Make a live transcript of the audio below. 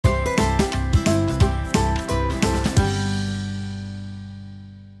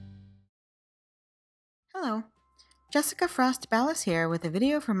Hello, Jessica Frost-Ballas here with a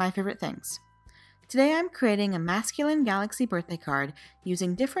video for My Favorite Things. Today I'm creating a masculine galaxy birthday card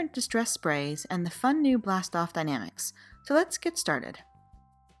using different distress sprays and the fun new Blast Off Die-namics, so let's get started.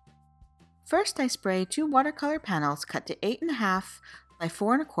 First I spray 2 watercolor panels cut to 8.5 by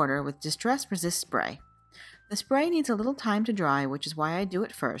 4.25 with distress resist spray. The spray needs a little time to dry, which is why I do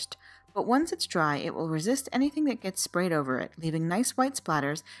it first, but once it's dry it will resist anything that gets sprayed over it, leaving nice white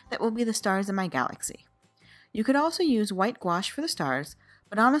splatters that will be the stars of my galaxy. You could also use white gouache for the stars,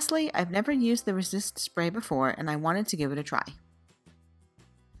 but honestly, I've never used the resist spray before and I wanted to give it a try.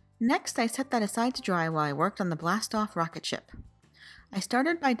 Next, I set that aside to dry while I worked on the Blast Off rocket ship. I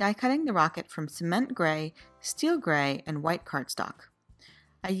started by die cutting the rocket from cement gray, steel gray, and white cardstock.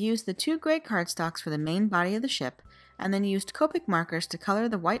 I used the 2 gray cardstocks for the main body of the ship, and then used Copic Markers to color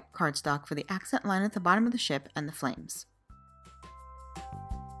the white cardstock for the accent line at the bottom of the ship and the flames.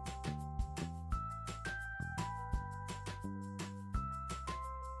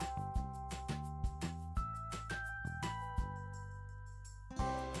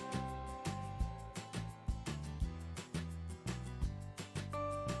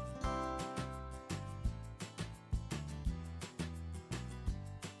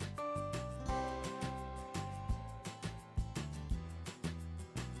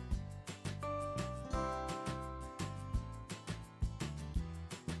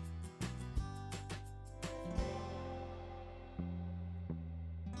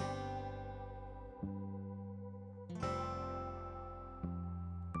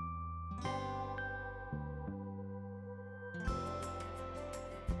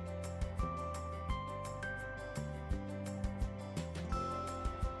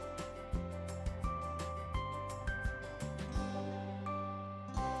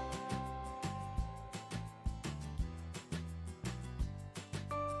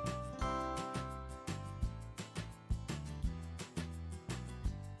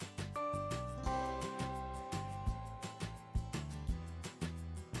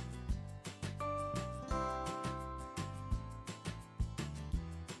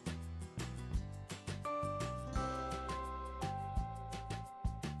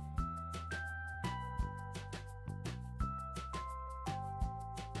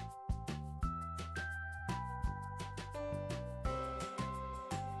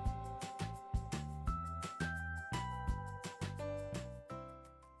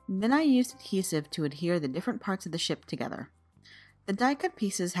 Then I used adhesive to adhere the different parts of the ship together. The die-cut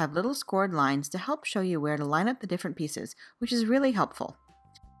pieces have little scored lines to help show you where to line up the different pieces, which is really helpful.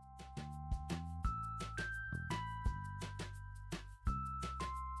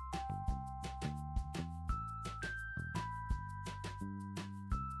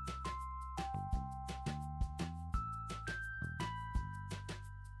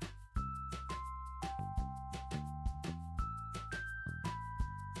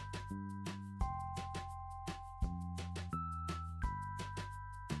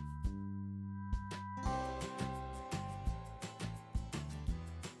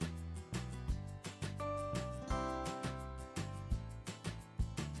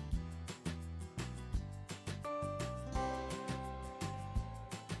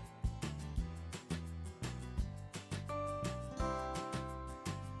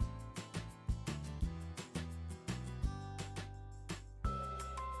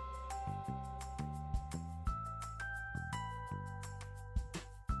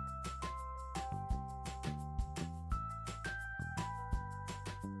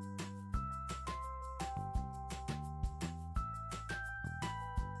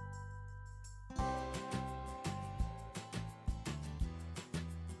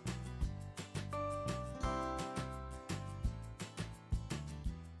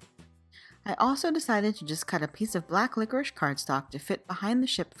 I also decided to just cut a piece of black licorice cardstock to fit behind the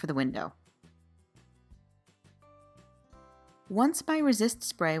ship for the window. Once my resist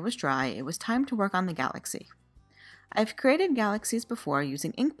spray was dry, it was time to work on the galaxy. I've created galaxies before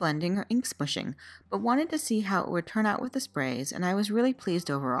using ink blending or ink smushing, but wanted to see how it would turn out with the sprays, and I was really pleased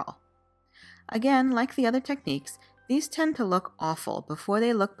overall. Again, like the other techniques, these tend to look awful before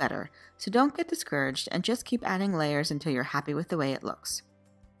they look better, so don't get discouraged and just keep adding layers until you're happy with the way it looks.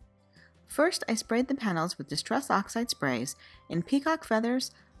 First, I sprayed the panels with Distress Oxide sprays in Peacock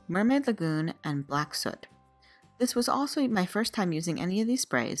Feathers, Mermaid Lagoon, and Black Soot. This was also my first time using any of these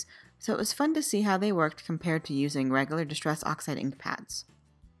sprays, so it was fun to see how they worked compared to using regular Distress Oxide ink pads.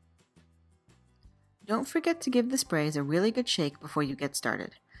 Don't forget to give the sprays a really good shake before you get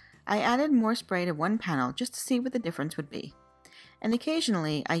started. I added more spray to one panel just to see what the difference would be. And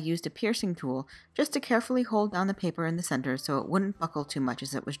occasionally I used a piercing tool just to carefully hold down the paper in the center so it wouldn't buckle too much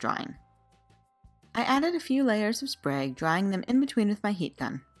as it was drying. I added a few layers of spray, drying them in between with my heat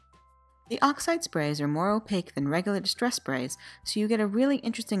gun. The Oxide sprays are more opaque than regular distress sprays, so you get a really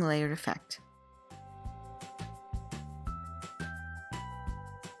interesting layered effect.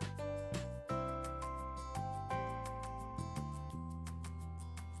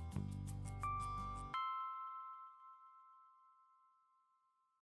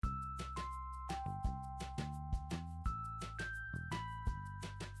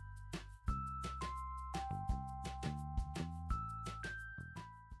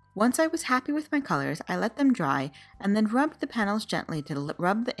 Once I was happy with my colors, I let them dry and then rubbed the panels gently to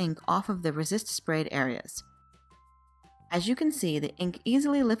rub the ink off of the resist sprayed areas. As you can see, the ink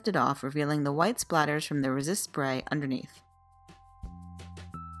easily lifted off, revealing the white splatters from the resist spray underneath.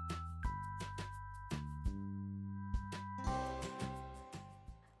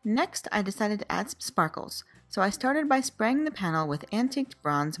 Next, I decided to add some sparkles, so I started by spraying the panel with antiqued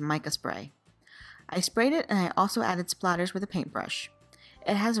bronze mica spray. I sprayed it and I also added splatters with a paintbrush.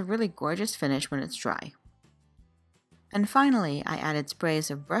 It has a really gorgeous finish when it's dry. And finally, I added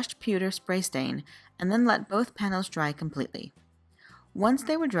sprays of brushed pewter spray stain and then let both panels dry completely. Once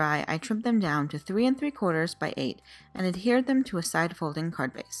they were dry, I trimmed them down to 3 3/4 by 8 and adhered them to a side-folding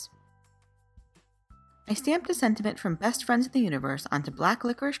card base. I stamped a sentiment from Best Friends of the Universe onto black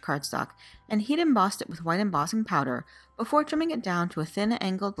licorice cardstock and heat embossed it with white embossing powder before trimming it down to a thin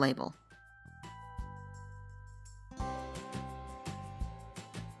angled label.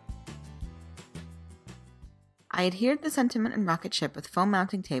 I adhered the sentiment and rocket ship with foam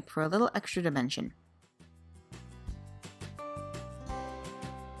mounting tape for a little extra dimension.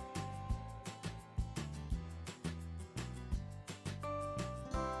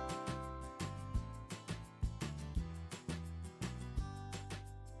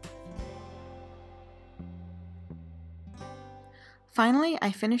 Finally,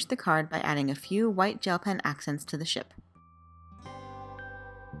 I finished the card by adding a few white gel pen accents to the ship.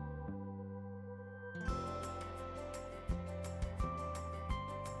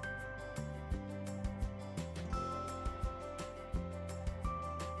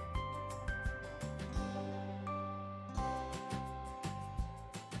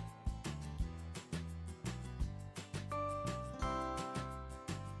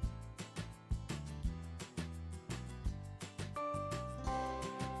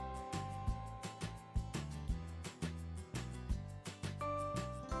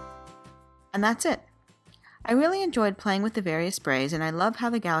 And that's it. I really enjoyed playing with the various sprays and I love how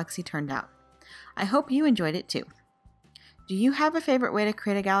the galaxy turned out. I hope you enjoyed it too. Do you have a favorite way to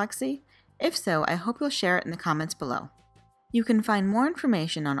create a galaxy? If so, I hope you'll share it in the comments below. You can find more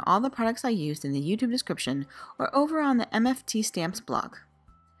information on all the products I used in the YouTube description or over on the MFT Stamps blog.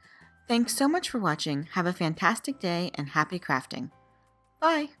 Thanks so much for watching, have a fantastic day, and happy crafting.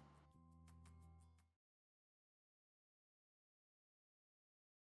 Bye!